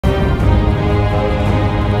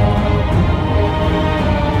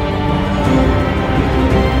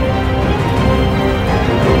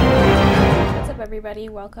everybody,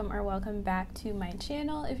 welcome back to my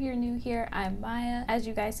channel. If you're new here, I'm Maya. As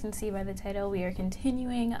you guys can see by the title, we are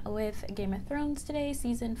continuing with Game of Thrones today,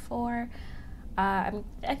 season 4. I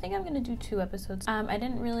think I'm gonna do 2 episodes. I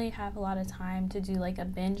didn't really have a lot of time to do like a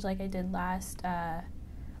binge like I did last time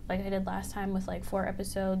with like 4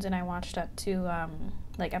 episodes, and I watched up to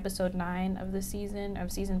like episode 9 of the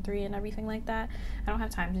season 3 and everything like that. I don't have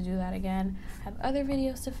time to do that again. I have other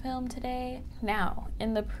videos to film today. Now,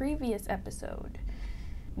 in the previous episode,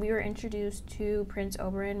 we were introduced to Prince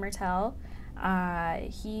Oberyn Martell.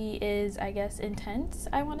 He is, I guess, intense,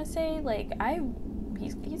 I want to say. Like,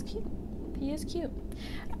 he's cute. He is cute.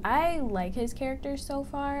 I like his character so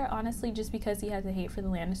far, honestly, just because he has a hate for the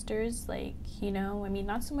Lannisters. Like, you know, I mean,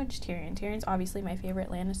 not so much Tyrion. Tyrion's obviously my favorite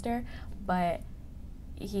Lannister, but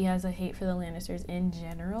he has a hate for the Lannisters in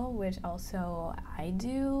general, which also I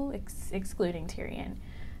do, excluding Tyrion.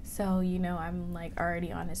 So, you know, I'm like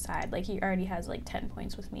already on his side. Like, he already has like 10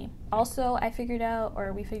 points with me. Also, we figured out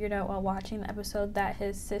while watching the episode that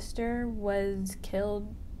his sister was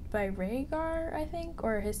killed by Rhaegar, I think,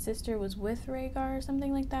 or his sister was with Rhaegar or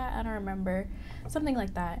something like that. I don't remember. Something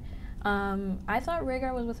like that. I thought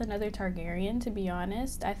Rhaegar was with another Targaryen, to be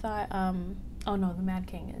honest. I thought, oh no, the Mad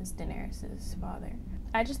King is Daenerys' father.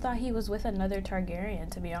 I just thought he was with another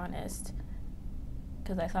Targaryen, to be honest,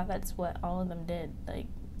 because I thought that's what all of them did. Like,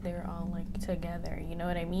 they were all like together, you know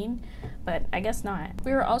what I mean? But I guess not.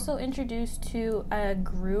 We were also introduced to a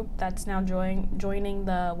group that's now joining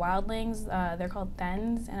the wildlings. They're called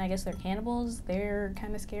Thens, and I guess they're cannibals. They're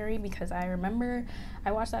kind of scary because I remember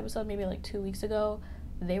I watched the episode maybe like 2 weeks ago.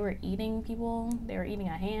 They were eating people. They were eating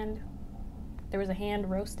a hand. There was a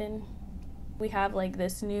hand roasting. We have like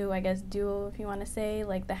this new, I guess, duo, if you want to say,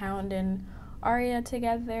 like the Hound and Arya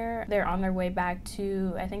together. They're on their way back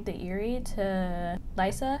to, I think, the Eyrie to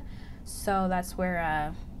Lysa, so that's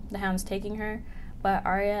where the Hound's taking her. But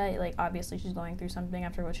Arya, like, obviously she's going through something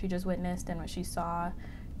after what she just witnessed and what she saw,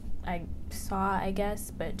 I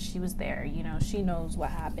guess, but she was there, you know, she knows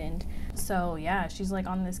what happened. So yeah, she's like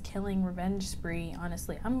on this killing revenge spree.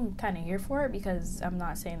 Honestly, I'm kind of here for it, because I'm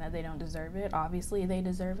not saying that they don't deserve it. Obviously they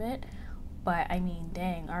deserve it, but I mean,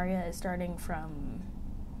 dang, Arya is starting from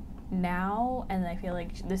now, and I feel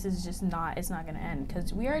like this is just it's not gonna end,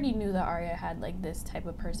 because we already knew that Arya had like this type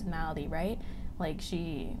of personality, right? Like,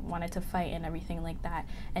 she wanted to fight and everything like that,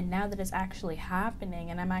 and now that it's actually happening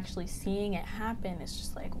and I'm actually seeing it happen, it's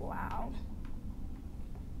just like, wow.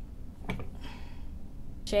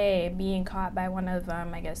 Shae being caught by one of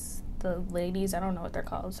I guess the ladies, I don't know what they're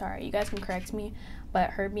called, sorry, you guys can correct me,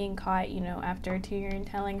 but her being caught, you know, after Tyrion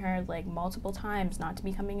telling her like multiple times not to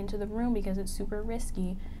be coming into the room because it's super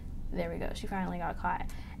risky. There we go, she finally got caught.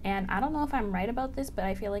 And I don't know if I'm right about this, but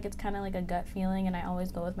I feel like it's kind of like a gut feeling, and I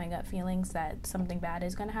always go with my gut feelings that something bad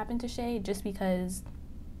is going to happen to Shae, just because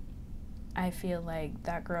I feel like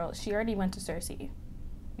that girl, she already went to Cersei,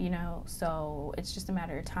 you know, so it's just a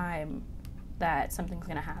matter of time that something's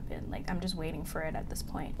gonna happen. Like, I'm just waiting for it at this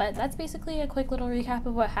point. But that's basically a quick little recap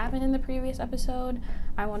of what happened in the previous episode.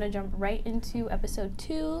 I want to jump right into episode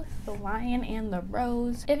 2, The Lion and the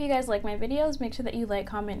Rose. If you guys like my videos, make sure that you like,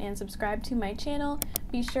 comment, and subscribe to my channel.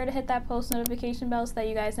 Be sure to hit that post notification bell so that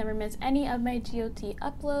you guys never miss any of my GOT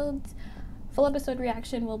uploads. Full episode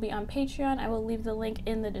reaction will be on Patreon. I will leave the link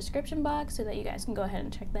in the description box so that you guys can go ahead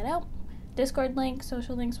and check that out. Discord link,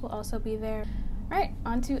 social links will also be there. Alright,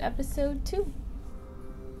 on to episode 2.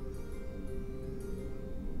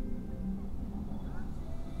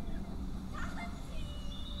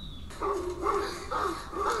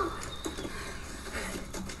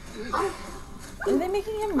 Are they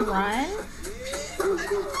making him run?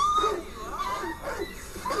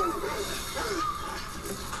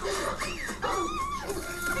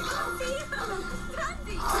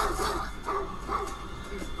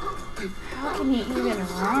 How can he even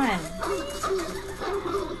run?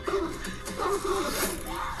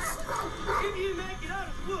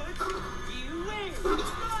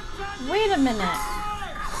 Wait a minute.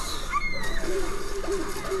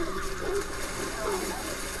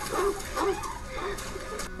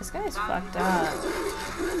 This guy's fucked up.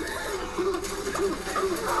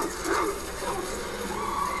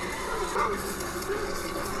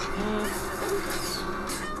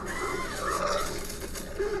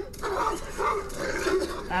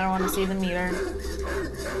 I don't want to see the meter.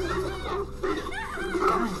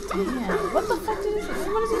 God damn. What the fuck did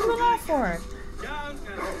what is he doing that for?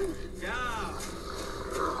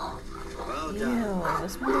 Ew,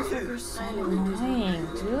 this motherfucker's so annoying,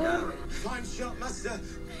 dude. Fine shot, master.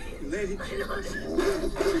 Lady.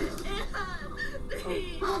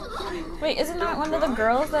 Wait, isn't that one of the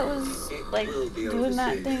girls that was like doing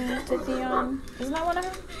that thing to Theon? Isn't that one of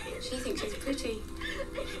her? She thinks she's pretty.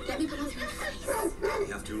 Let me put on through her face.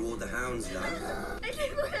 You have to reward the hounds, love. I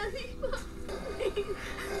don't want any more.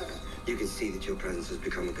 You can see that your presence has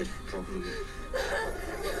become a bit of a problem.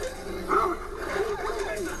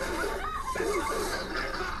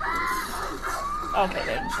 Okay,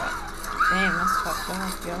 they didn't shot. Damn, that's fucked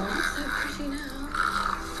up, yo. So pretty now.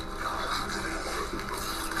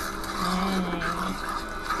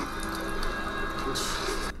 Dang.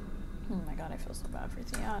 Oh my god, I feel so bad for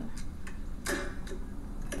Theon.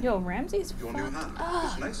 Yo, Ramsay's Your fucked new hand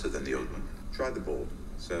up. is nicer than the old one. Try the board.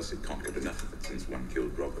 Cersei can't get enough of it since one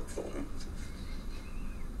killed Robert for her.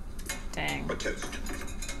 Dang. A toast.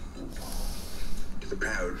 To the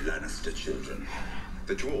proud Lannister children.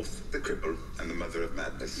 The dwarf, the cripple, and the mother of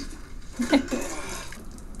madness.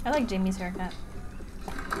 I like Jaime's haircut.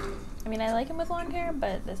 I mean, I like him with long hair,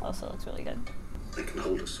 but this also looks really good. I can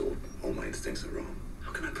hold a sword. All my instincts are wrong.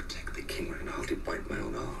 How can I protect the king when I hardly bite my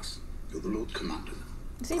own arse? You're the Lord Commander.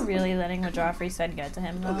 Is he really letting what Joffrey said get to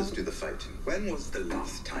him, though? Others do the fighting. When was the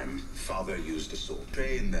last time father used a sword?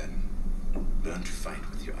 Train then. Learn to fight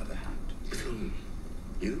with your other hand. Whom?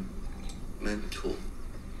 You? Mentor.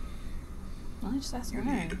 Well, I just asked You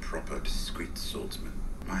her. need a proper, discreet swordsman.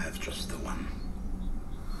 I have just the one.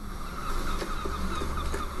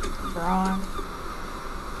 Braun.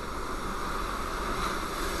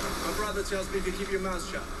 My brother tells me to keep your mouth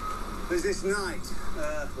shut. There's this knight,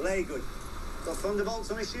 Laygood. Got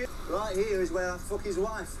thunderbolts on his shield. Right here is where I fuck his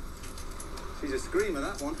wife. She's a screamer,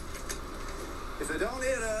 that one. If they don't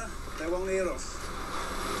hear her, they won't hear us.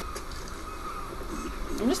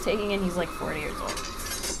 I'm just taking in he's like 40 years old.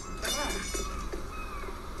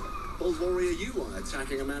 Old warrior you are,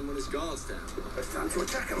 attacking a man when his guard's down. It's time to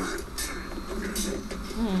attack a man.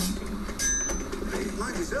 Hey,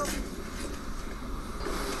 mind yourself.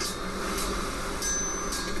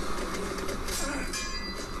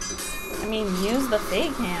 I mean, use the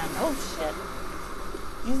fake hand. Oh shit.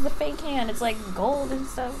 Use the fake hand. It's like gold and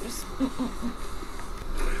stuff. Just Come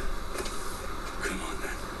on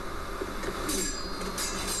then.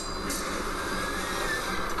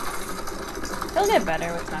 he'll get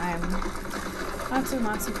better with time.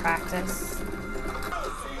 Lots of practice.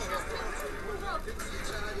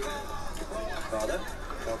 Father,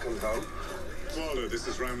 welcome home. Father, this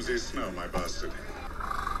is Ramsay Snow, my bastard.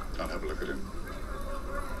 Can't have a look at him.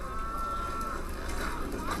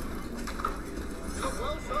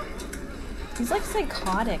 He's like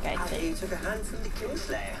psychotic, I After you think. took a hand from the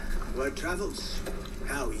Kingslayer. Word travels.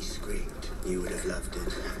 How he screamed. You would have loved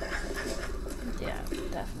it. Yeah,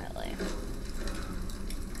 definitely.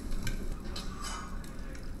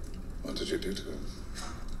 What did you do to him?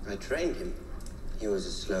 I trained him. He was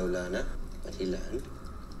a slow learner, but he learned.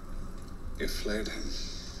 You flayed him.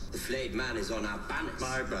 The flayed man is on our banners.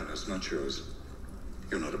 My banners, not yours.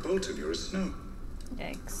 You're not a Bolton, you're a Snow.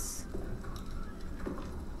 Yikes.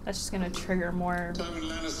 That's just gonna trigger more. Tywin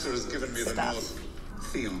Lannister has given me the Stuff. North.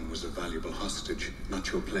 Theon was a valuable hostage,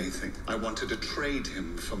 not your plaything. I wanted to trade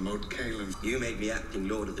him for Moat Cailin. You made me acting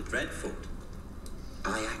Lord of the Dreadfort.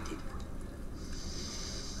 I acted.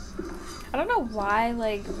 I don't know why,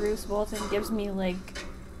 like, Bruce Bolton gives me, like,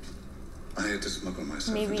 I had to smuggle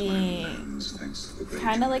myself maybe into my own lands, thanks to the great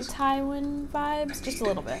kind of like Jonas. Tywin vibes, I just a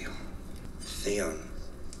little bit. needed Theon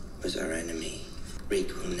was our enemy.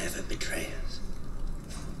 Reek will never betray us.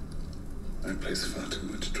 Neil. I place far too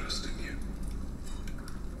much trust in you.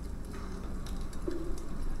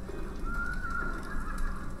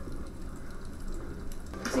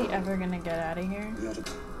 Is he ever gonna get out of here? Not a...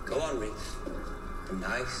 Go on, Reek. A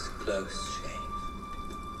nice, close shave.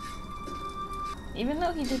 Even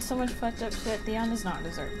though he did so much fucked up shit, Theon does not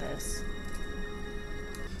deserve this.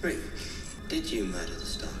 Reek, did you murder the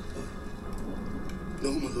Stark boy?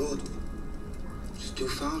 No, my lord. Just two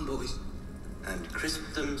found boys. And crisp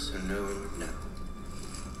them so no one would know.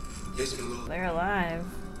 Yes, my lord. They're alive.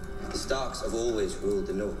 The Starks have always ruled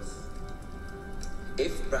the North.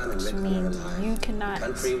 If Bran and Which Rickon are means alive, you the cannot.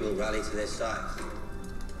 country will rally to their side.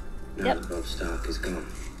 Now Yep. that Robb Stark is gone.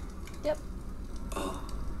 Yep. Oh,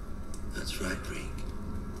 that's right, Reek.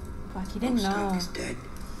 Fuck, he Robb didn't Stark know. is dead.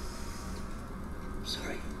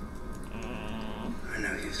 Sorry. I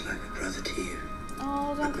know he was like a brother to you.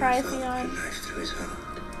 Oh, My don't cry, grandfather put a Theon. knife through his heart.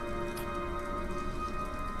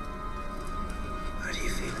 How do you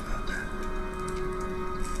feel about that?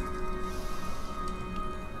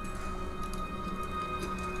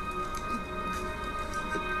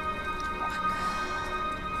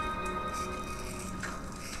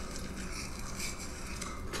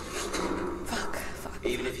 Fuck, fuck.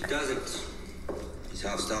 Even if he doesn't, He's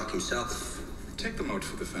half Stark himself. Take them out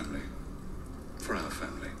for the family. For our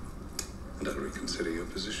family. And I'll reconsider your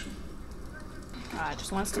position. God,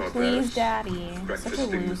 just wants to Lord please Varys, Daddy. Such a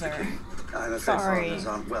breakfasting with the loser. king. I'm afraid Sorry. foreigners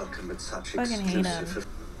aren't welcome at such Fucking hate exclusive...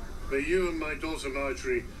 May you and my daughter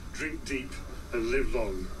Marjorie drink deep and live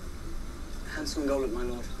long. Handsome goblet, my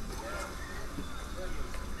lord.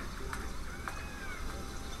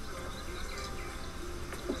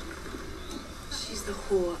 She's the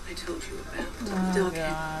whore I told you about. Oh Dark hair.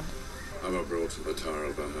 God. I'm a brought to the Tower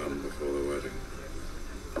of Ahhhh before the wedding.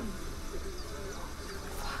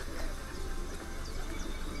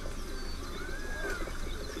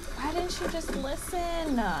 Why didn't she just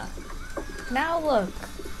listen? Now look.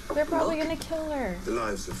 They're probably gonna kill her. The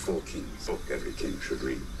Lives of Four Kings, book every king should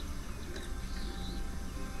read.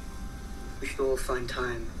 We should all find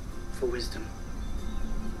time for wisdom.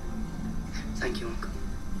 Thank you, Uncle.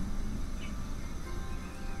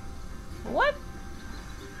 What?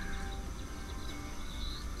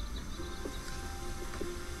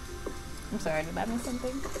 I'm sorry, did I miss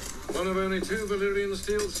something? One of only 2 Valyrian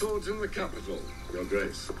steel swords in the capital, Your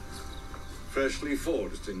Grace. Freshly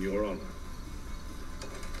forged in your honor.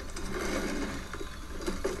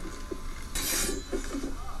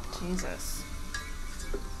 Jesus.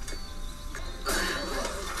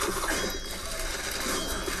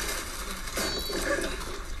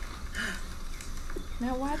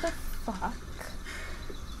 Now why the fuck?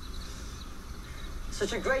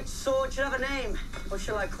 Such a great sword should have a name. What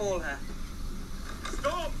shall I call her?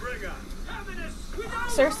 Stormbringer!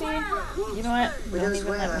 Cersei, you know what? Don't Widow's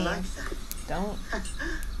even Wail, let I me. like that. Don't.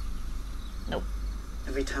 Nope.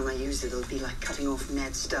 Every time I use it, it'll be like cutting off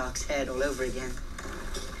Ned Stark's head all over again.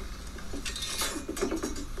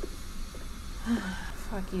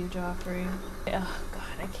 Fuck you, Joffrey. Oh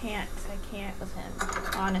God, I can't with him.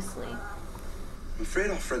 Honestly. I'm afraid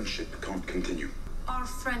our friendship can't continue. Our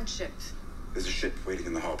friendship. There's a ship waiting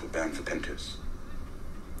in the harbor bound for Pentos.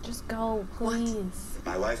 Just go, please.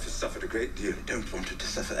 My wife has suffered a great deal. I don't want her to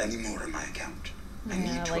suffer any more on my account. I Yeah,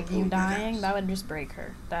 need to like uphold you my dying, vows. that would just break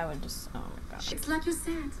her. That would just, oh my God. It's like you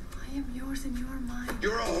said. I am yours and you are mine.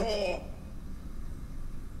 You're a whore!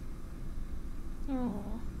 Oh.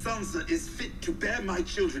 Sansa is fit to bear my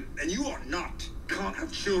children, and you are not. Can't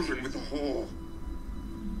have children with a whore.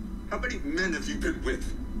 How many men have you been with?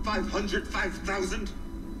 500? 5,000?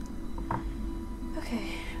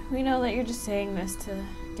 Okay, we know that you're just saying this to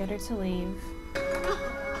get her to leave.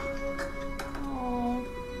 Oh.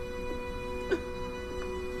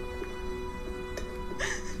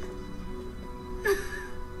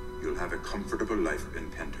 You'll have a comfortable life in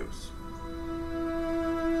Pentos.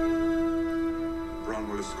 Bronn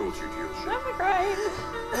will escort you to your ship. I'm crying.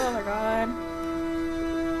 Oh my God.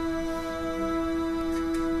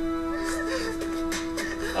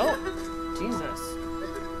 Oh, Jesus.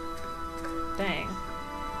 Dang.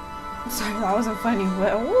 I'm sorry, that wasn't funny,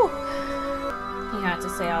 but woo. He had to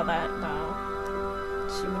say all that, though.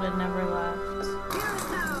 She would have never left.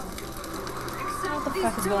 What the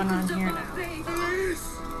fuck is going on here now?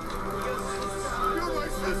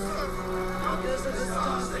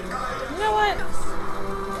 You know what?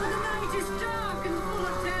 The night is dark and full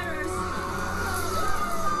of terrors.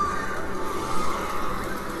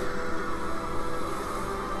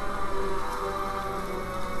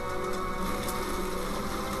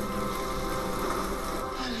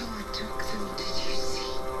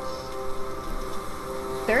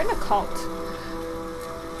 They're in a cult.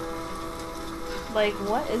 Like,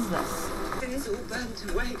 what is this? It is all burnt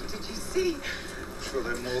away, did you see? Sure,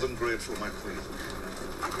 they're more than grateful, my queen.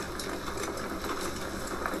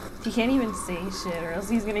 He can't even say shit or else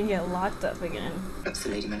he's gonna get locked up again. Perhaps the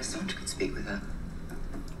Lady Melisandre could speak with her.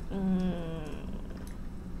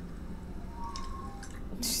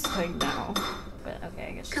 She's like, no. But okay,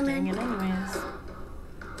 I guess she's Come doing in. it anyways.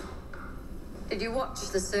 Did you watch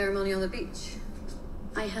the ceremony on the beach?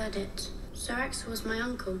 I heard it. Sir X was my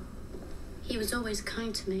uncle. He was always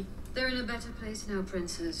kind to me. They're in a better place now,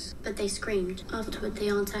 Princess. But they screamed. Afterward, they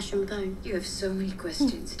aren't ash and bone. You have so many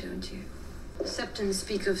questions, don't you? Septons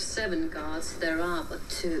speak of 7 gods. There are but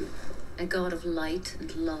 2. A god of light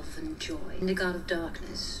and love and joy, and a god of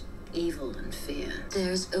darkness, evil and fear.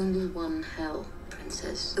 There's only one hell,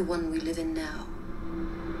 Princess. The one we live in now.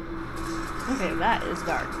 Okay, that is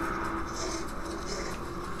dark.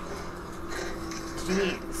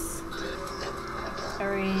 Jeez.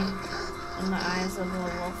 Are we in the eyes of the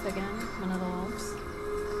wolf again? One of the wolves?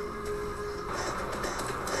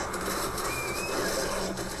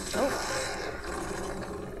 Oh.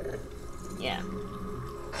 Yeah.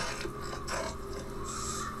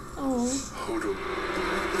 Oh. Hold on.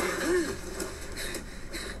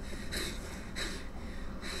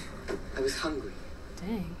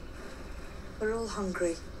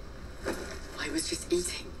 hungry. I was just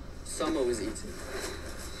eating. Summer was eating.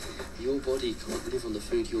 Your body can't live on the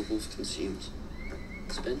food your wolf consumes.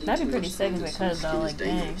 Spending That'd be too pretty much sick time if in it some could, though, skin is like,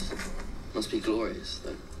 dang. dangerous. Must be glorious,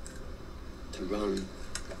 though. To run,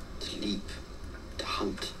 to leap, to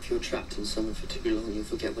hunt. If you're trapped in summer for too long, you'll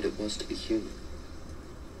forget what it was to be human.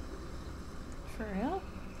 For real?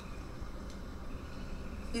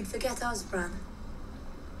 You'd forget us, Bran.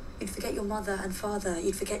 You'd forget your mother and father.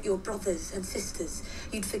 You'd forget your brothers and sisters.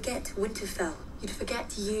 You'd forget Winterfell. You'd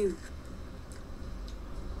forget you.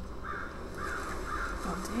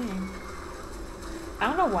 Oh, dang. I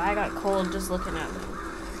don't know why I got cold just looking at them.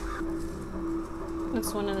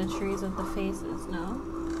 It's one of the trees with the faces, no?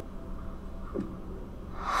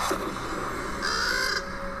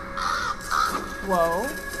 Whoa.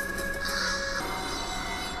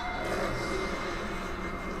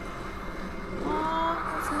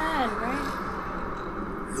 Aw, it's Ned, right?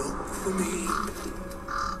 Look for me.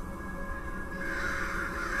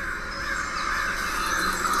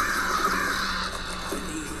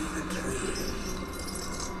 Beneath the tree.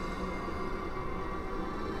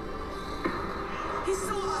 He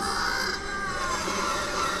saw us!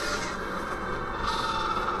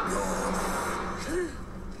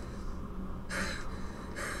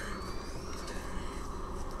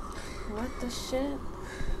 What the shit?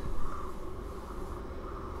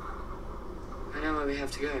 I know where we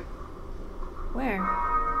have to go. Where?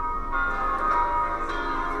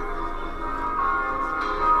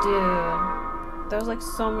 Dude, there was like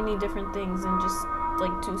so many different things in just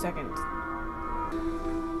like 2 seconds.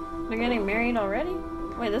 They're getting married already?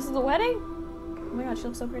 Wait, this is the wedding? Oh my god, she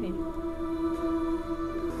looks so pretty.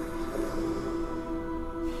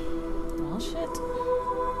 Oh shit.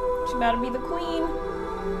 She about to be the queen.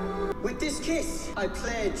 With this kiss, I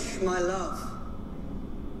pledge my love.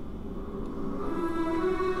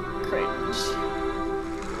 Cringe.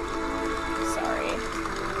 Sorry.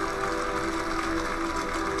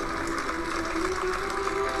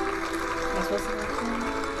 Am I supposed to look at him?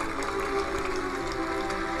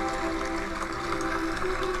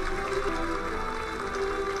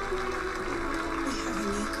 We have a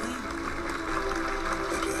new queen.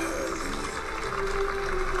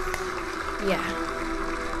 Yeah.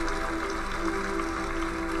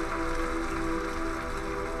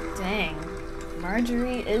 Dang.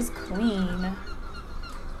 Marjorie is queen.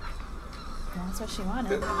 That's what she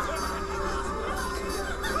wanted.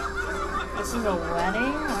 This is a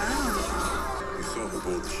wedding? Wow. You saw her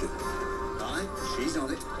board the ship. Aye, she's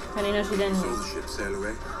on it. How do you know she didn't Saw the ship sail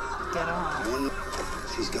away. get off?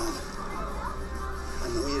 She's gone. I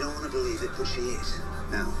know you don't want to believe it, but she is.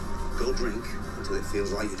 Now, go drink until it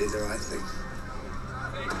feels like you did the right thing.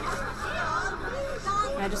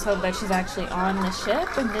 I just hope that she's actually on the ship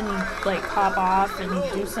and didn't like hop off and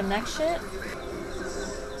do some next shit.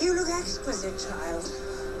 You look exquisite, child.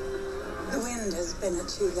 The wind has been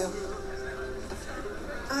at you, though.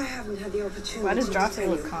 I haven't had the opportunity Why does to Joffrey tell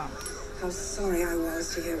look you calm? how sorry I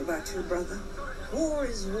was to hear about your brother. War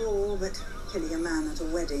is war, but killing a man at a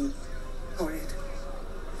wedding, horrid.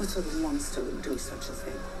 What sort of monster would do such a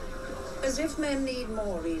thing? As if men need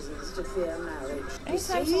more reasons to fear marriage.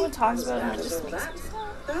 Anytime someone talks about him, it just makes me sad.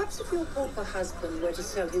 Perhaps if your pauper husband were to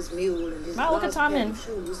sell his mule and his Wow, look at last pair Tommen. of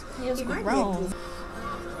shoes, He is might be grown. able to-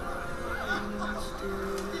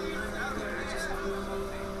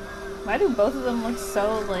 Why do both of them look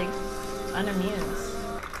so like unamused?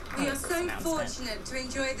 We are so fortunate to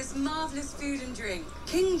enjoy this marvelous food and drink.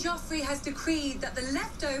 King Joffrey has decreed that the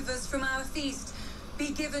leftovers from our feast be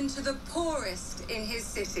given to the poorest in his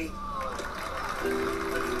city.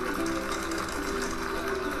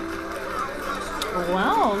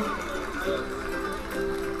 Wow.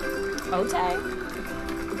 Okay.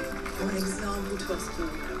 What example to us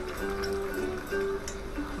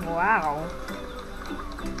all. Wow.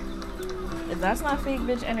 If that's not fake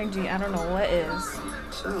bitch energy, I don't know what is.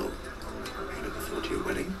 So, you looking forward to your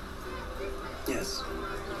wedding? Yes,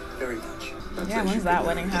 very much. Yeah, when's that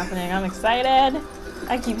wedding happening? I'm excited.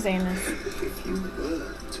 I keep saying this. If you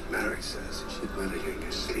were to marry Cersei, she'd murder you in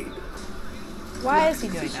your sleep. Why is he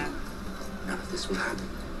doing that? None of this will happen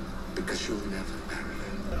because you'll never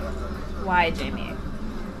marry her. Why, Jamie?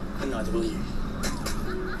 And neither will you.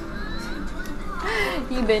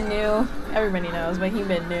 He been new. Everybody knows, but he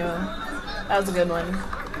been new. That was a good one. I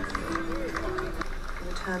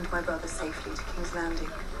returned my brother safely to King's Landing.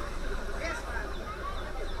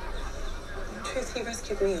 In truth, he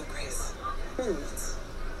rescued me, Your Grace. Millions.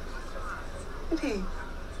 Did he?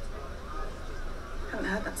 Haven't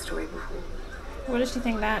heard that story before. What does she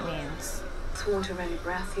think that means? Sworn to Renny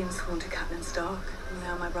Baratheon, sworn to Catelyn Stark, and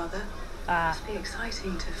now my brother. Must be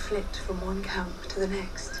exciting to flit from one camp to the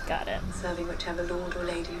next. Got it. Serving whichever lord or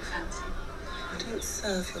lady you fancy. I don't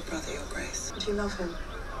serve your brother, your grace. Do you love him?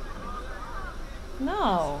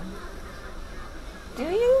 No. Do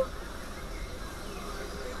you?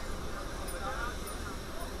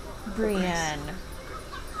 Brienne.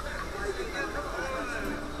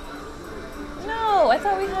 No, I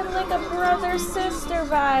thought we had like a brother-sister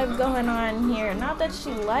vibe going on here. Not that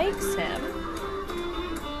she likes him.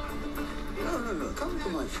 No, come to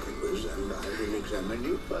my chambers and I will examine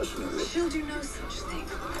you personally. She'll do no such thing.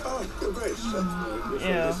 Oh, your grace.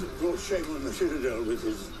 This brought shame on the Citadel with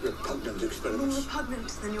his repugnant experiments. More repugnant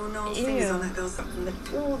than your gnarled fingers on that girl's something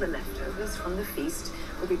that all the leftovers from the feast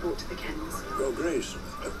will be brought to the kennels. Your grace,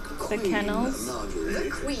 the kennels? Marjorie, the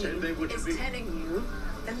queen is telling you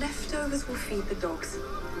the leftovers will feed the dogs.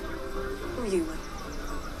 Or you will.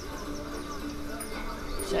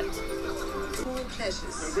 Shit. All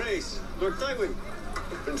pleasures. Your grace, Lord Tywin,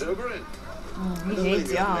 Prince Oberyn. He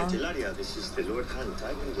hates y'all. Ilaria, this is the Lord Han,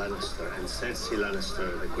 Tywin Lannister, and Cersei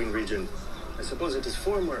Lannister, the Queen Regent. I suppose it is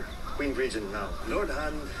former Queen Regent now. Lord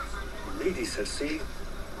Han, Lady Cersei,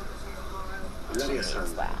 Ilaria's son.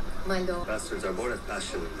 My lord. Bastards are born of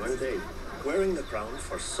passion in one day. Wearing the crown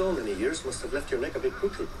for so many years must have left your neck a bit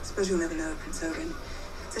crooked. I suppose you'll never know, Prince Oberyn.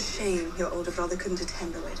 It's a shame your older brother couldn't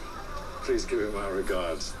attend the wedding. Please give him our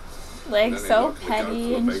regards. Like, so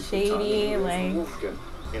petty and shady, like...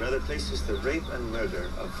 In other places, the rape and murder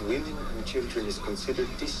of women and children is considered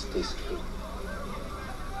distasteful.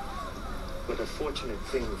 What a fortunate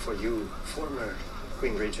thing for you, former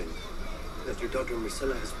Queen Regent, that your daughter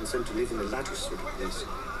Myrcella has been sent to live in the latter sort of place.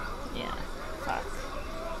 Yeah, fuck.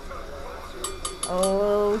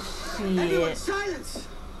 Oh, shit. Everyone, silence!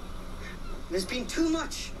 There's been too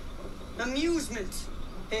much amusement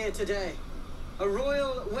here today. A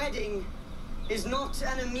royal wedding is not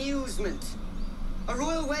an amusement. A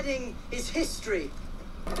royal wedding is history.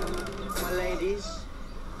 My ladies,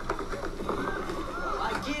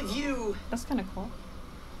 I give you... That's kind of cool.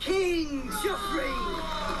 King Joffrey,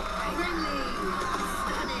 Renly,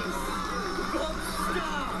 Stannis, Robb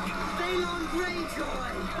Stark, Balon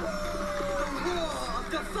Greyjoy, the War of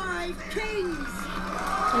the Five Kings.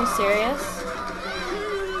 Are you serious?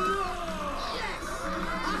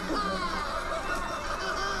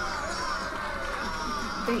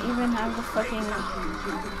 They even have the fucking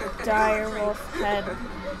dire wolf head.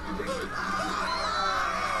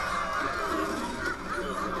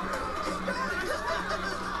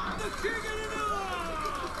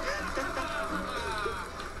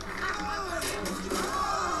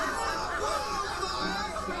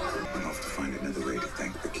 I'm off to find another way to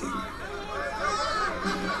thank the king.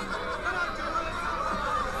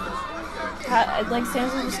 Like,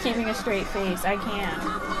 Sansa's just keeping a straight face. I can't.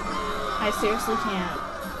 I seriously can't.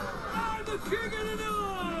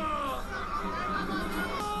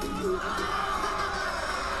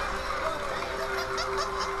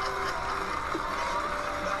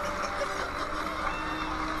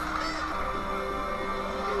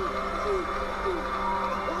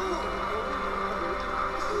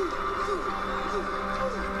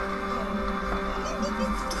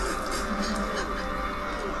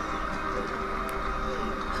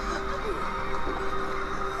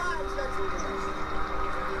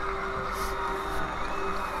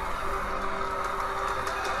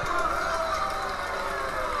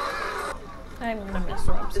 I'm gonna miss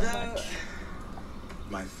Robb so much.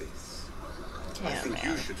 My face. Yeah, I think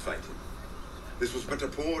man. you should fight him. This was but a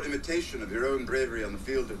poor imitation of your own bravery on the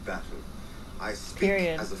field of battle. I speak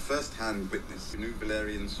as a first-hand witness. New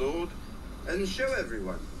Valyrian sword, and show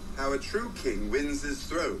everyone how a true king wins his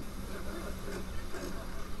throne.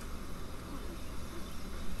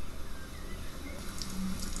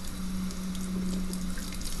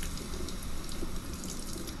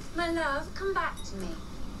 My love, come back to me.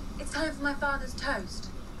 It's time for my father's toast.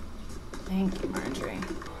 Thank you, Marjorie.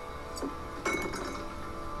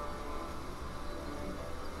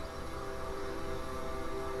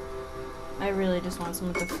 I really just want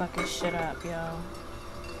someone to fuck his shit up, yo.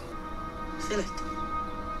 Feel it.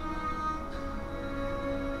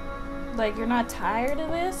 Like, you're not tired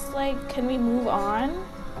of this? Like, can we move on?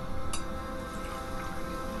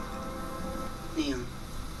 Kneel.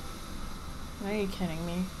 Are you kidding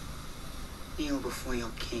me? Kneel before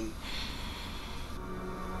your king.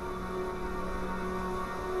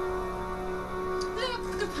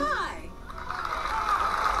 Look, the pie!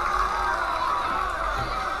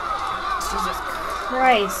 Jesus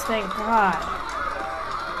Christ, thank God.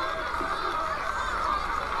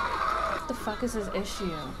 What the fuck is his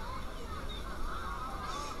issue?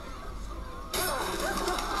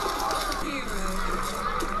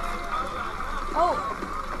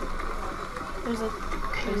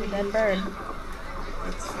 dead bird.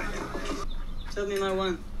 Tell me my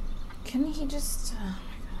one. Can he just...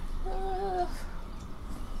 Oh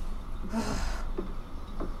my god.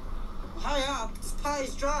 Hurry up, this pie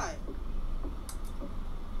is dry.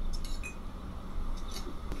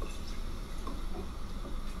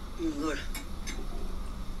 Oh, Lord.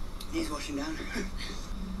 He's washing down.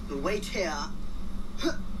 The weight here.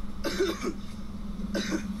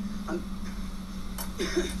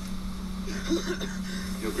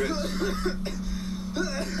 You're great.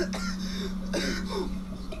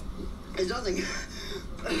 It's nothing.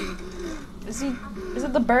 Is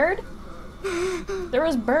it the bird? There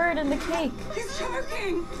was bird in the cake. He's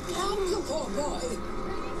choking! Help the poor boy!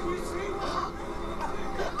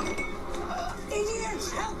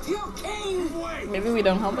 Idiots, help your king! Maybe we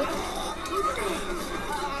don't help it.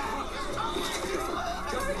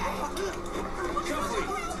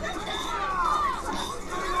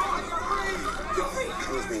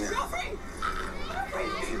 Come with me now.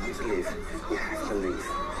 If you want to leave, you have to leave.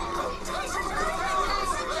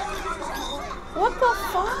 What the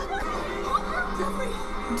fuck?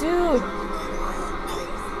 Dude.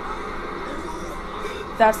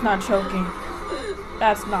 That's not choking.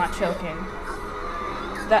 That's not choking.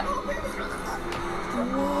 That...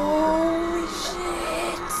 Holy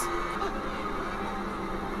shit.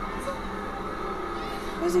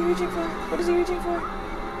 What is he reaching for? What is he reaching for?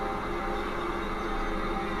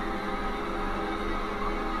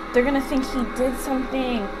 They're gonna think he did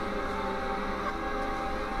something.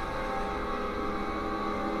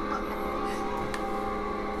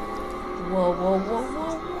 Whoa, whoa, whoa,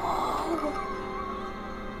 whoa, whoa.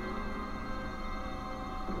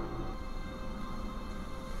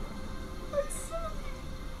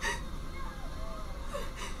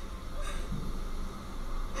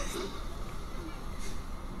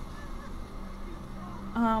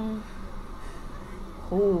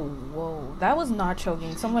 Oh, whoa. That was not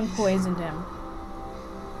choking. Someone poisoned him.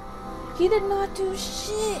 He did not do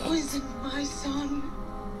shit. Poison my son.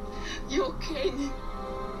 Your king.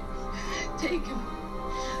 Take him.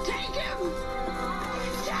 Take him!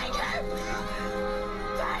 Take him!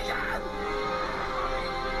 Take him!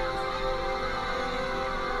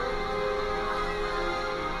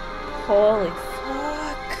 Holy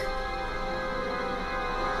fuck.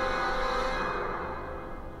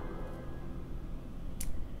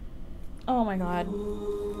 Oh my god.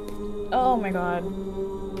 Oh my god.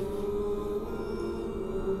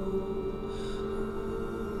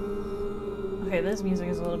 Okay, this music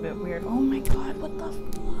is a little bit weird. Oh my god, what the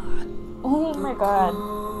fuck? Oh my god.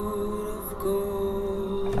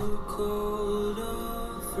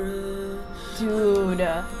 Dude.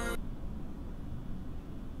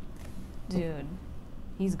 Dude.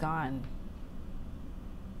 He's gone.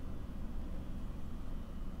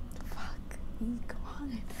 Fuck. He's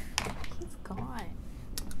gone. He's gone.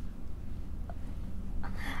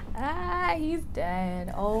 Ah, he's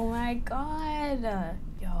dead. Oh my god.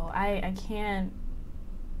 Yo, I can't,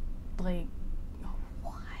 like,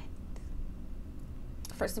 what?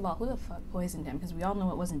 First of all, who the fuck poisoned him? Because we all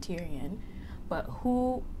know it wasn't Tyrion. But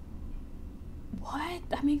who, what?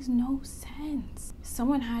 That makes no sense.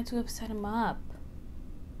 Someone had to have set him up.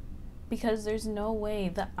 Because there's no way,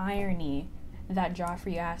 the irony that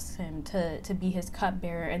Joffrey asks him to be his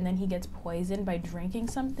cupbearer and then he gets poisoned by drinking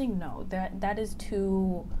something. No, that is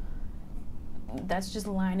too... That's just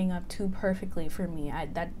lining up too perfectly for me.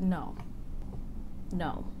 No.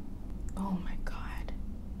 No. Oh my god.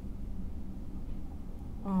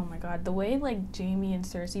 Oh my god. The way, like, Jaime and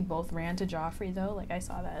Cersei both ran to Joffrey, though, like, I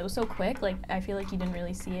saw that. It was so quick. Like, I feel like you didn't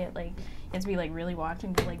really see it. Like, you have to be, like, really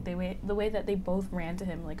watching. But, like, the way that they both ran to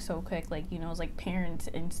him, like, so quick. Like, you know, it was, like, parent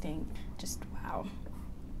instinct. Just, wow.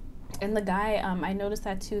 And the guy, I noticed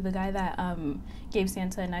that, too. The guy that gave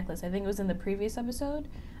Sansa a necklace. I think it was in the previous episode.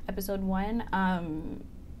 Episode 1,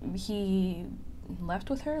 he left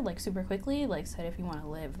with her, like, super quickly, like, said, if you want to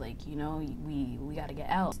live, like, you know, we gotta get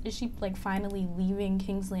out. Is she, like, finally leaving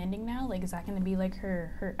King's Landing now? Like, is that gonna be, like,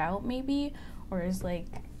 her out, maybe? Or is, like,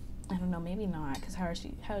 I don't know, maybe not, because how is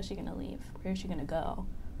she gonna leave? Where is she gonna go?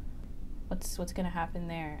 What's gonna happen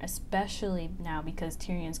there? Especially now, because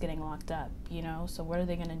Tyrion's getting locked up, you know? So what are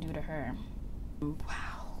they gonna do to her?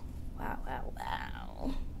 Wow. Wow, wow,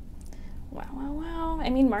 wow. Wow, wow, wow. I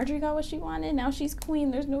mean, Marjorie got what she wanted. Now she's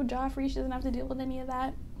queen. There's no Joffrey. She doesn't have to deal with any of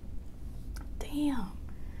that. Damn.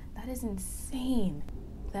 That is insane.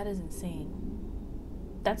 That is insane.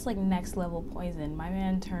 That's like next level poison. My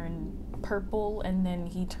man turned purple and then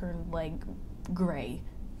he turned like gray.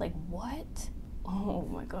 Like what? Oh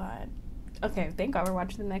my god. Okay, thank God we're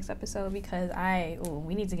watching the next episode because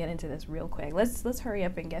we need to get into this real quick. Let's hurry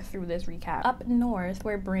up and get through this recap. Up north,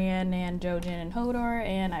 where Bran and Jojen and Hodor,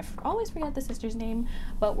 and I always forget the sister's name,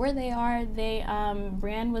 but where they are,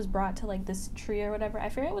 Bran was brought to like this tree or whatever. I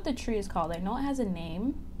forget what the tree is called. I know it has a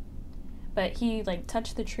name, but he like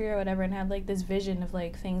touched the tree or whatever and had like this vision of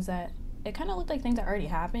like things that, it kind of looked like things that already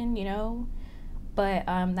happened, you know? But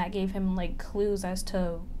that gave him like clues as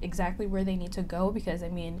to exactly where they need to go, because I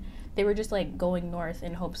mean, they were just like going north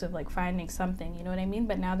in hopes of like finding something, you know what I mean?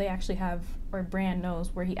 But now they actually have, or Bran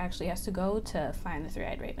knows where he actually has to go to find the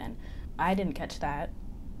three-eyed raven. I didn't catch that,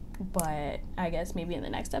 but I guess maybe in the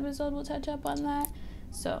next episode we'll touch up on that.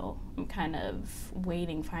 So I'm kind of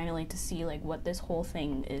waiting finally to see like what this whole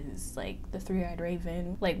thing is, like the three-eyed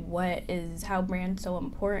raven, like how Bran's so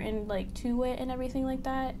important like to it and everything like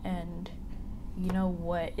that, and you know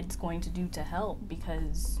what it's going to do to help,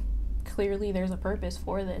 because clearly there's a purpose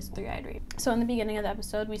for this three-eyed raven. So in the beginning of the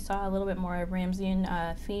episode, we saw a little bit more of Ramsay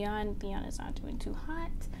and Theon. Theon is not doing too hot,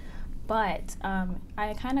 but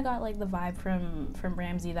I kind of got like the vibe from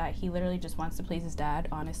Ramsay that he literally just wants to please his dad,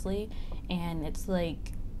 honestly, and it's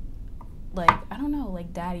like I don't know,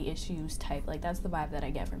 like daddy issues type, like that's the vibe that I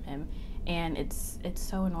get from him. And it's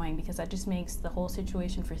so annoying because that just makes the whole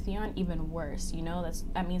situation for Theon even worse, you know?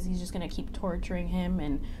 That means he's just gonna keep torturing him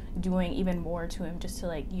and doing even more to him just to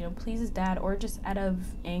like, you know, please his dad, or just out of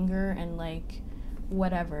anger and like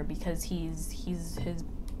whatever, because he's his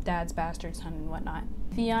dad's bastard son and whatnot.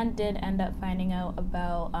 Theon did end up finding out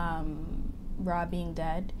about Robb being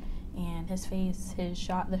dead, and his face, the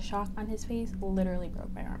shock on his face literally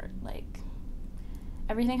broke my heart. Like,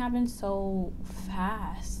 everything happened so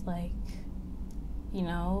fast, like, you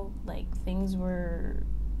know, like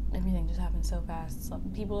everything just happened so fast. So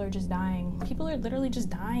people are just dying. People are literally just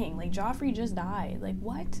dying. Like, Joffrey just died. Like,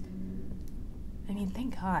 what? I mean,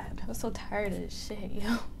 thank God. I was so tired of this shit,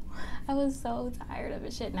 yo. I was so tired of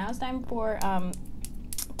this shit. Now it's time for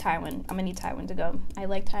Tywin. I'm gonna need Tywin to go. I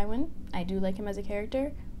like Tywin. I do like him as a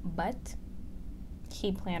character, but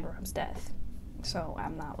he planned Robb's death. So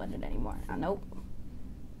I'm not with it anymore. Nope.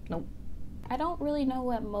 I don't really know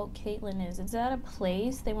what Moat Caitlin is. Is that a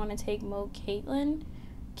place they want to take Moat Caitlin?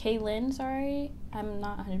 Kaylin, sorry. I'm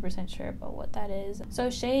not 100% sure about what that is. So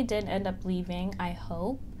Shay did end up leaving, I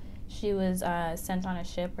hope. She was sent on a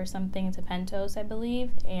ship or something to Pentos, I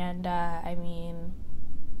believe. And I mean,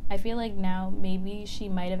 I feel like now maybe she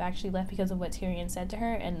might have actually left because of what Tyrion said to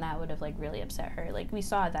her, and that would have like really upset her. Like, we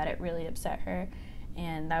saw that it really upset her,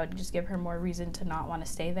 and that would just give her more reason to not want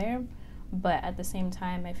to stay there. But at the same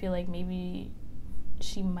time, I feel like maybe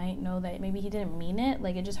she might know that maybe he didn't mean it.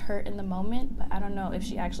 Like, it just hurt in the moment. But I don't know if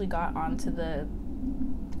she actually got onto the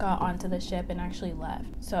ship and actually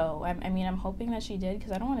left. So, I mean, I'm hoping that she did,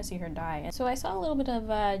 because I don't want to see her die. So I saw a little bit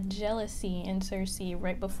of jealousy in Cersei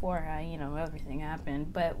right before, you know, everything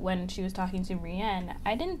happened. But when she was talking to Brienne,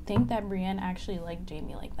 I didn't think that Brienne actually liked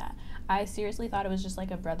Jaime like that. I seriously thought it was just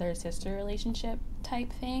like a brother-sister relationship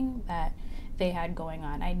type thing that they had going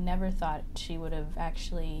on. I never thought she would have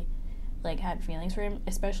actually like had feelings for him,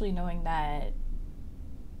 especially knowing that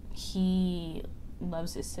he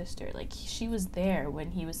loves his sister. Like, she was there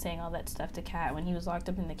when he was saying all that stuff to Kat when he was locked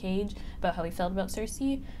up in the cage about how he felt about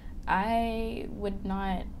Cersei. I would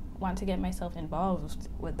not want to get myself involved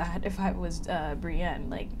with that if I was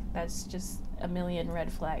Brienne. Like, that's just a million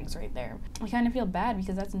red flags right there. I kind of feel bad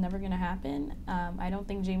because that's never gonna happen. I don't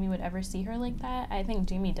think Jaime would ever see her like that. I think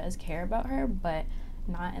Jaime does care about her, but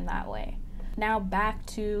not in that way. Now back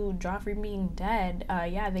to Joffrey being dead.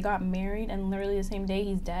 Yeah, they got married and literally the same day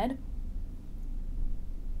he's dead.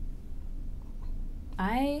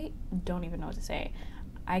 I don't even know what to say.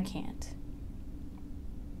 I can't.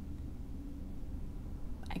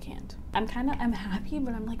 I'm happy,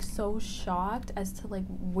 but I'm like so shocked as to like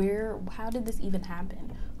how did this even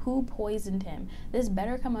happen? Who poisoned him? This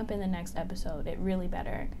better come up in the next episode. It really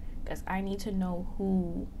better, because I need to know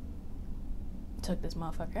who took this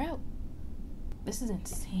motherfucker out. This is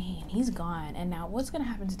insane. He's gone, and now what's gonna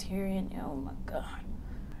happen to Tyrion? Oh my god.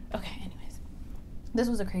 Okay, anyways. This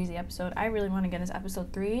was a crazy episode. I really want to get into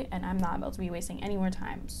episode 3, and I'm not about to be wasting any more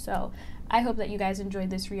time. So I hope that you guys enjoyed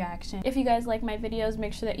this reaction. If you guys like my videos,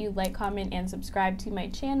 make sure that you like, comment, and subscribe to my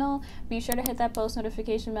channel. Be sure to hit that post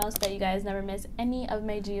notification bell so that you guys never miss any of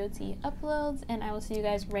my GOT uploads. And I will see you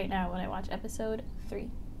guys right now when I watch episode 3.